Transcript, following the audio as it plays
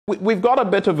We've got a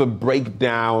bit of a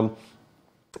breakdown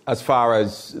as far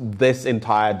as this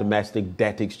entire domestic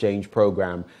debt exchange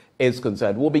program is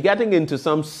concerned. We'll be getting into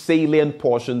some salient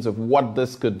portions of what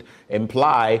this could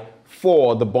imply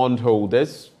for the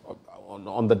bondholders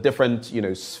on the different,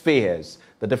 spheres,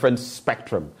 the different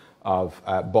spectrum of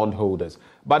bondholders.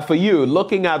 But for you,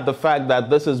 looking at the fact that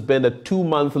this has been a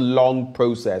 2-month-long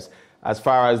process as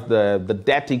far as the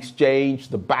debt exchange,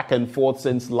 the back and forth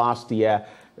since last year,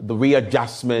 the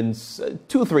readjustments,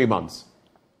 2-3 months.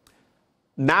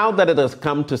 Now that it has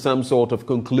come to some sort of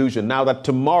conclusion, now that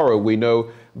tomorrow we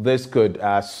know this could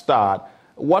start,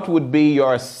 what would be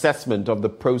your assessment of the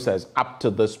process up to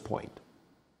this point?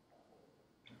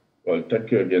 Well,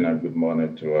 thank you again and good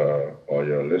morning to all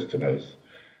your listeners.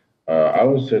 I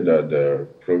would say that the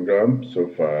program so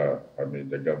far,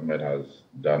 the government has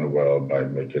done well by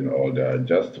making all the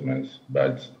adjustments,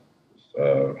 but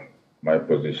my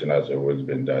position has always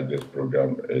been that this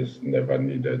program is never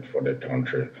needed for the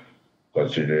country,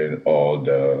 considering all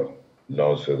the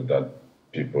losses that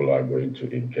people are going to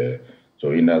incur.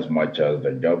 So in as much as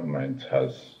the government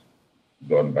has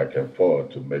gone back and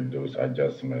forth to make those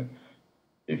adjustments,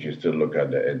 if you still look at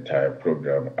the entire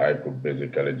program, I could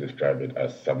basically describe it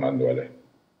as Samanwale.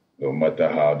 No matter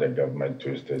how the government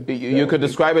twisted. You could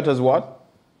describe it as what?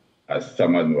 As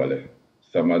Samanwale.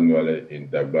 Samanwale in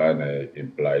Dagbana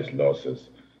implies losses.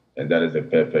 And that is a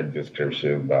perfect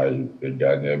description by a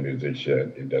Ghanaian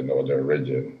musician in the northern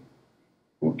region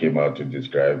who came out to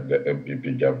describe the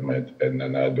MPP government and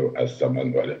Nana Addo as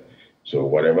Samanwale. So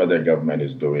whatever the government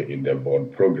is doing in the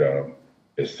bond program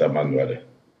is Samanwale,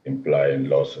 implying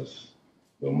losses.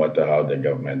 No matter how the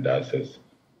government does it,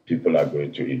 people are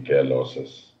going to incur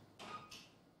losses,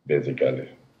 basically.